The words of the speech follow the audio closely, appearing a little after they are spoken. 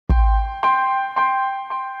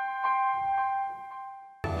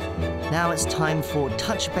Now it's time for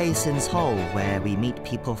Touch Base in Seoul, where we meet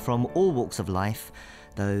people from all walks of life,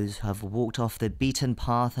 those who have walked off the beaten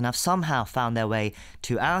path and have somehow found their way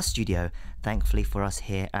to our studio, thankfully for us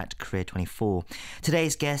here at Korea24.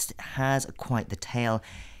 Today's guest has quite the tale.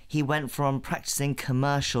 He went from practicing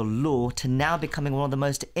commercial law to now becoming one of the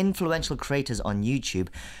most influential creators on YouTube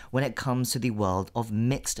when it comes to the world of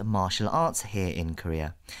mixed martial arts here in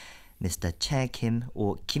Korea. Mr. Chae Kim,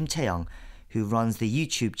 or Kim Chae-young, who runs the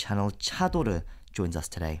YouTube channel Chador, joins us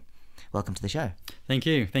today. Welcome to the show. Thank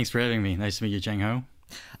you. Thanks for having me. Nice to meet you, Jang Ho.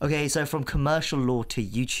 Okay, so from commercial law to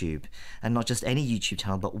YouTube, and not just any YouTube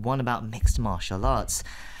channel, but one about mixed martial arts,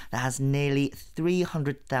 that has nearly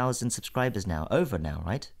 300,000 subscribers now. Over now,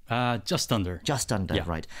 right? Just under. Just under, yeah.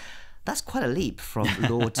 Right. That's quite a leap from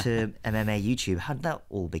law to MMA YouTube. How did that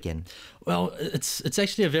all begin? Well, it's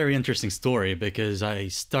actually a very interesting story because I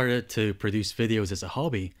started to produce videos as a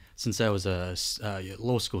hobby since I was a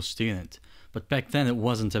law school student. But back then it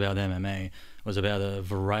wasn't about MMA. It was about a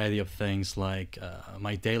variety of things like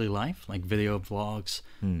my daily life, like video vlogs,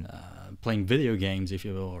 playing video games, if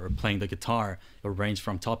you will, or playing the guitar. It ranged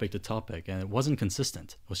from topic to topic, and it wasn't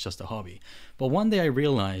consistent. It was just a hobby. But one day I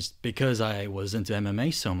realized, because I was into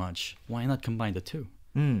MMA so much, why not combine the two?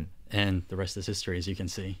 And the rest is history, as you can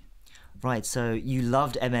see. Right, so you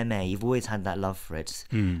loved MMA. You've always had that love for it.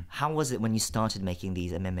 How was it when you started making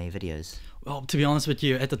these MMA videos? Well, to be honest with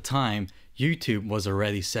you, at the time, YouTube was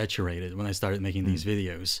already saturated when I started making these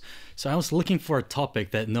videos. So I was looking for a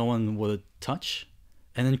topic that no one would touch.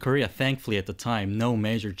 And in Korea, thankfully at the time, no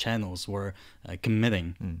major channels were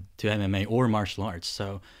committing to MMA or martial arts.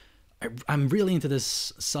 So I'm really into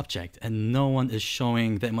this subject, and no one is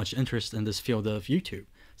showing that much interest in this field of YouTube.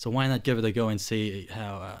 So why not give it a go and see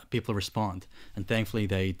how people respond? And thankfully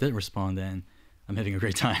they did respond, and I'm having a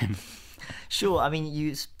great time. Sure, I mean,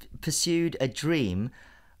 you pursued a dream,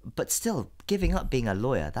 but still, giving up being a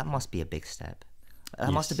lawyer, that must be a big step.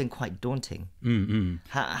 That must have been quite daunting.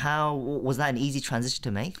 How was that an easy transition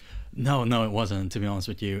to make? No, it wasn't, to be honest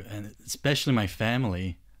with you. And especially my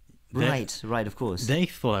family. Right, of course. They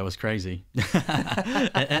thought I was crazy.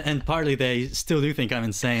 and partly they still do think I'm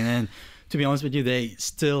insane. And to be honest with you, they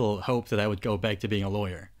still hope that I would go back to being a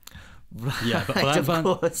lawyer. Right, yeah, but of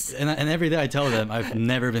course. And every day I tell them I've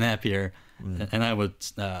never been happier, and I would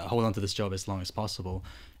hold on to this job as long as possible.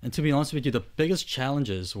 And to be honest with you, the biggest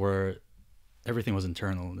challenges were everything was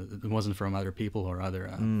internal. It wasn't from other people or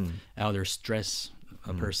outer stress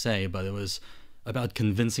per se, but it was about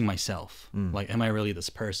convincing myself. Like, am I really this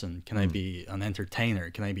person? Can I be an entertainer?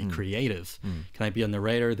 Can I be creative? Can I be a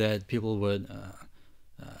narrator that people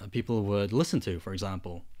would listen to, for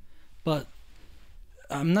example? But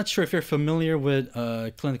I'm not sure if you're familiar with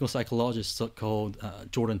a clinical psychologist called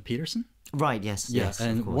Jordan Peterson. Right, yes. Yeah, yes,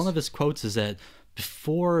 and one of his quotes is that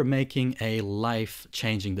before making a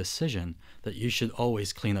life-changing decision, that you should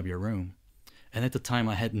always clean up your room. And at the time,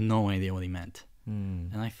 I had no idea what he meant.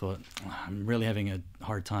 And I thought, I'm really having a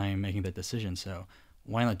hard time making that decision, so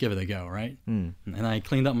why not give it a go, right? And I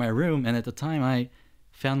cleaned up my room, and at the time, I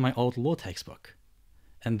found my old law textbook.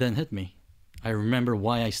 And then hit me. I remember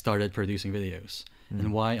why I started producing videos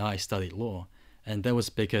and why I studied law. And that was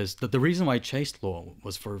because the reason why I chased law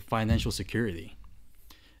was for financial security.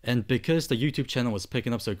 And because the YouTube channel was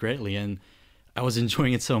picking up so greatly and I was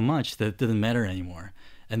enjoying it so much that it didn't matter anymore.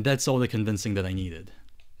 And that's all the convincing that I needed.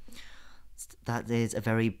 That is a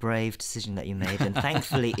very brave decision that you made, and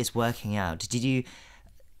thankfully it's working out. Did you?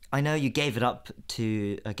 I know you gave up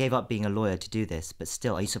being a lawyer to do this, but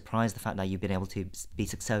still, are you surprised the fact that you've been able to be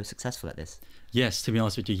so successful at this? Yes, to be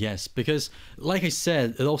honest with you, yes. Because, like I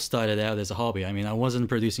said, it all started out as a hobby. I mean, I wasn't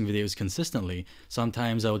producing videos consistently.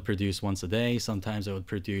 Sometimes I would produce once a day. Sometimes I would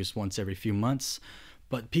produce once every few months.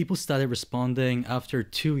 But people started responding after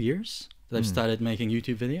 2 years that I've started making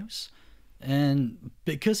YouTube videos. And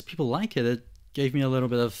because people like it, it gave me a little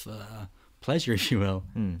bit of pleasure, if you will.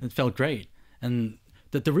 It felt great. And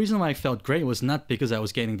the reason why I felt great was not because I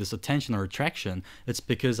was gaining this attention or attraction. It's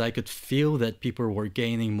because I could feel that people were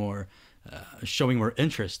gaining more, showing more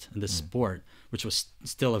interest in this sport, which was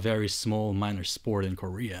still a very small, minor sport in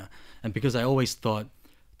Korea. And because I always thought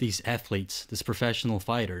these athletes, these professional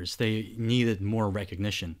fighters, they needed more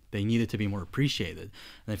recognition. They needed to be more appreciated.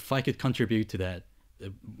 And if I could contribute to that,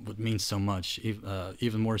 it would mean so much,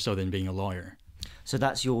 even more so than being a lawyer. So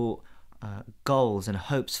that's your goals and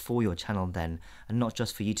hopes for your channel then, and not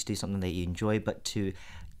just for you to do something that you enjoy, but to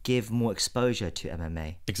give more exposure to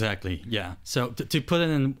MMA. Exactly, yeah. So to put it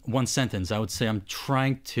in one sentence, I would say I'm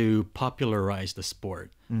trying to popularize the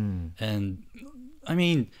sport. And I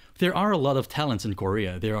mean, there are a lot of talents in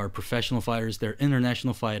Korea. There are professional fighters, there are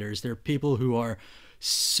international fighters, there are people who are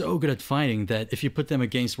so good at fighting that if you put them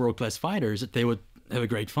against world-class fighters, they would have a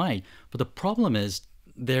great fight. But the problem is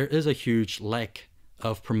there is a huge lack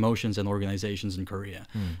of promotions and organizations in Korea.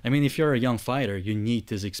 I mean, if you're a young fighter, you need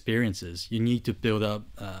these experiences. You need to build up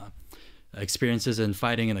experiences in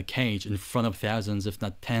fighting in a cage in front of thousands, if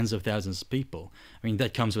not tens of thousands of people. I mean,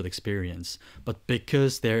 that comes with experience. But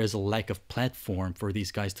because there is a lack of platform for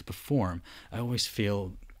these guys to perform, I always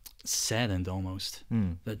feel saddened almost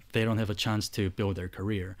that they don't have a chance to build their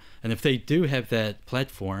career. And if they do have that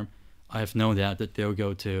platform, I have no doubt that they'll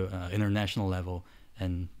go to international level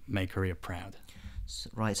and make Korea proud.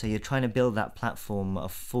 Right, so you're trying to build that platform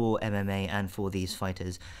for MMA and for these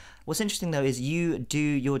fighters. What's interesting though is you do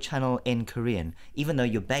your channel in Korean, even though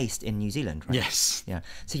you're based in New Zealand, right? Yes. Yeah.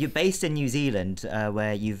 So you're based in New Zealand,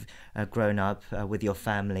 where you've grown up with your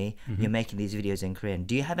family. You're making these videos in Korean.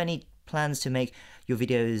 Do you have any plans to make your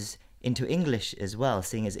videos into English as well,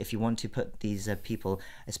 seeing as if you want to put these people,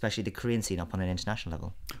 especially the Korean scene, up on an international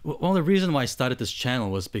level? Well, the reason why I started this channel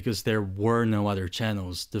was because there were no other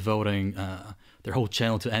channels devoting their whole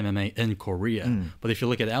channel to MMA in Korea. But if you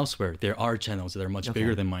look at elsewhere, there are channels that are much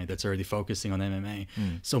bigger than mine that's already focusing on MMA.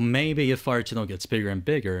 So maybe if our channel gets bigger and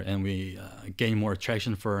bigger and we gain more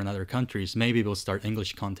attraction for in other countries, maybe we'll start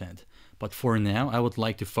English content. But for now, I would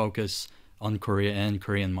like to focus on Korea and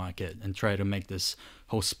Korean market and try to make this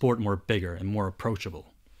whole sport more bigger and more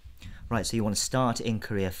approachable. Right, so you want to start in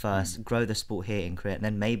Korea first, grow the sport here in Korea, and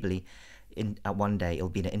then maybe at one day it'll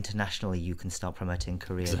be that internationally you can start promoting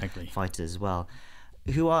Korean fighters as well.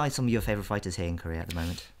 Who are some of your favorite fighters here in Korea at the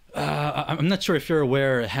moment? I'm not sure if you're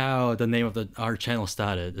aware how the name of our channel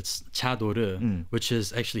started. It's Chador, which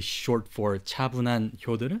is actually short for 차분한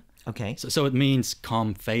효도르. Okay. So it means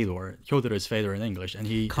calm Fedor. Hyodor is Fedor in English, and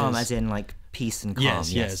he calm is, as in like peace and calm.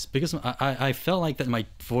 Yes. Because I felt like that my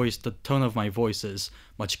voice, the tone of my voice, is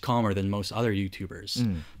much calmer than most other YouTubers.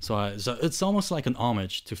 So it's almost like an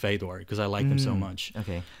homage to Fedor because I like him so much.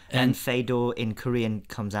 Okay. And Fedor in Korean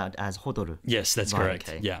comes out as Hodoru. Yes, that's correct.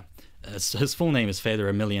 Okay. Yeah. His full name is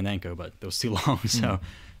Fedor Emelianenko, but it was too long. So,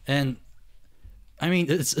 and I mean,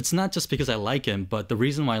 it's not just because I like him, but the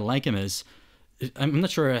reason why I like him is, I'm not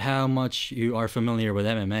sure how much you are familiar with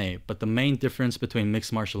MMA, but the main difference between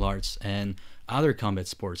mixed martial arts and other combat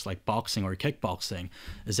sports like boxing or kickboxing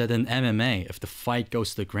is that in MMA, if the fight goes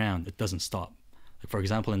to the ground, it doesn't stop. Like for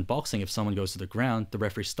example, in boxing, if someone goes to the ground, the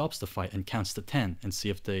referee stops the fight and counts to 10 and see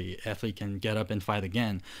if the athlete can get up and fight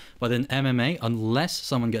again. But in MMA, unless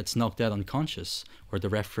someone gets knocked out unconscious or the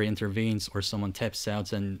referee intervenes or someone taps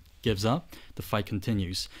out and gives up, the fight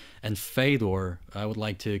continues. And Fedor, I would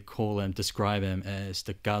like to describe him as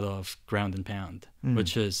the god of ground and pound,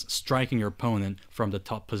 which is striking your opponent from the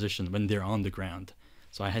top position when they're on the ground.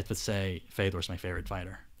 So I had to say Fedor's my favorite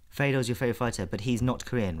fighter. Fedor's your favorite fighter, but he's not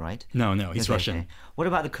Korean, right? No, he's Russian. Okay. What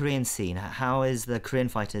about the Korean scene? How is the Korean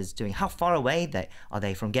fighters doing? How far away are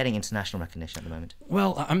they from getting international recognition at the moment?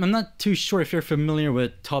 Well, I'm not too sure if you're familiar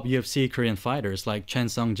with top UFC Korean fighters like Chen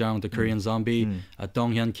Sung-jang, the Korean Zombie,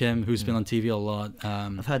 Dong Hyun Kim, who's been on TV a lot.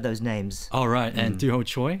 I've heard those names. All right, and Do-ho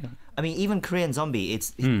Choi. I mean, even Korean Zombie,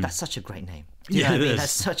 that's such a great name. Do you know what I mean?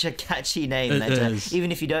 That's such a catchy name.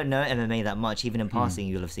 Even if you don't know MMA that much, even in passing,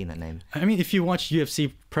 you'll have seen that name. I mean, if you watch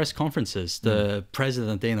UFC press conferences, the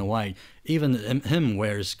president, Dana White, even him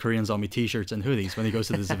wears Korean Zombie t-shirts and hoodies when he goes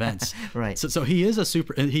to these events. Right. So he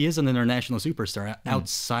is an international superstar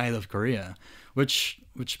outside of Korea, which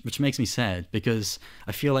makes me sad because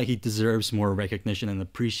I feel like he deserves more recognition and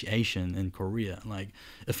appreciation in Korea. Like,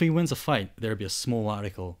 if he wins a fight, there'd be a small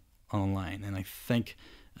article online, and I think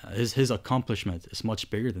his accomplishment is much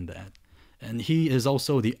bigger than that. And he is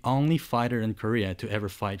also the only fighter in Korea to ever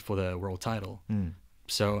fight for the world title.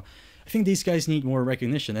 So I think these guys need more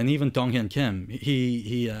recognition. And even Dong Hyun Kim,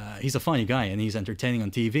 he's a funny guy and he's entertaining on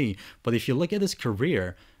TV. But if you look at his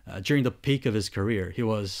career, during the peak of his career, he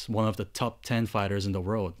was one of the top 10 fighters in the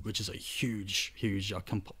world, which is a huge which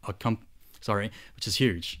is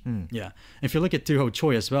huge. Yeah. If you look at Do-ho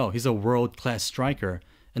Choi as well, he's a world-class striker.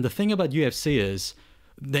 And the thing about UFC is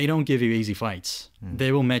they don't give you easy fights.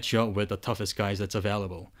 They will match you up with the toughest guys that's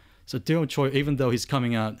available. So Do-ho Choi, even though he's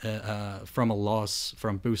coming out from a loss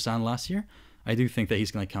from Busan last year, I do think that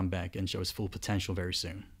he's going to come back and show his full potential very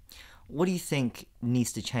soon. What do you think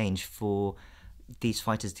needs to change for these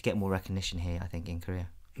fighters to get more recognition here, I think, in Korea?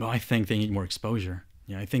 Well, I think they need more exposure.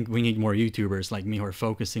 Yeah, I think we need more YouTubers like me who are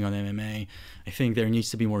focusing on MMA. I think there needs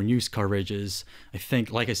to be more news coverages. I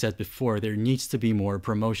think, like I said before, there needs to be more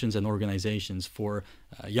promotions and organizations for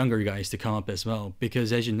younger guys to come up as well.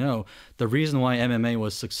 Because as you know, the reason why MMA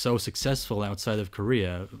was so successful outside of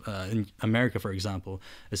Korea, in America, for example,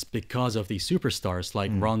 is because of these superstars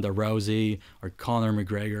like Ronda Rousey or Conor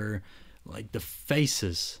McGregor, like the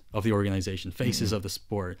faces of the organization, faces of the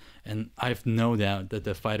sport. And I've no doubt that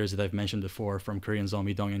the fighters that I've mentioned before, from Korean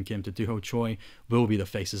Zombie Dong-hyun Kim to Doo-ho Choi, will be the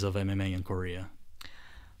faces of MMA in Korea.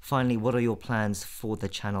 Finally, what are your plans for the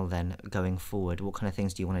channel then going forward? What kind of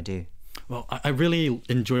things do you want to do? Well, I really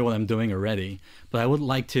enjoy what I'm doing already, but I would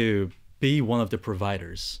like to be one of the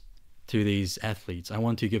providers to these athletes. I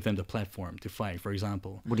want to give them the platform to fight, for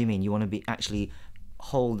example. What do you mean? You want to be actually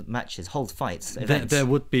hold matches, hold fights, events? That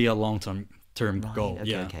would be a long-term goal. Okay,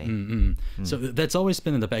 yeah. okay. So that's always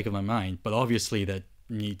been in the back of my mind, but obviously that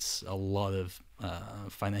needs a lot of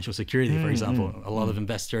financial security, for example, a lot of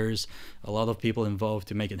investors, a lot of people involved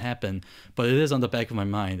to make it happen. But it is on the back of my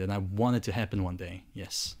mind, and I want it to happen one day.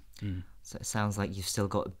 Yes. So it sounds like you've still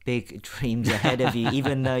got big dreams ahead of you,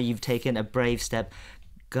 even though you've taken a brave step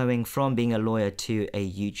going from being a lawyer to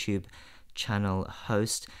a YouTube channel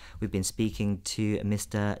host. We've been speaking to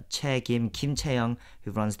Mr. Kim Chae-young,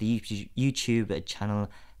 who runs the YouTube channel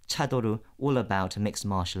Chador, all about mixed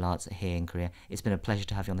martial arts here in Korea. It's been a pleasure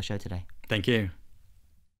to have you on the show today. Thank you.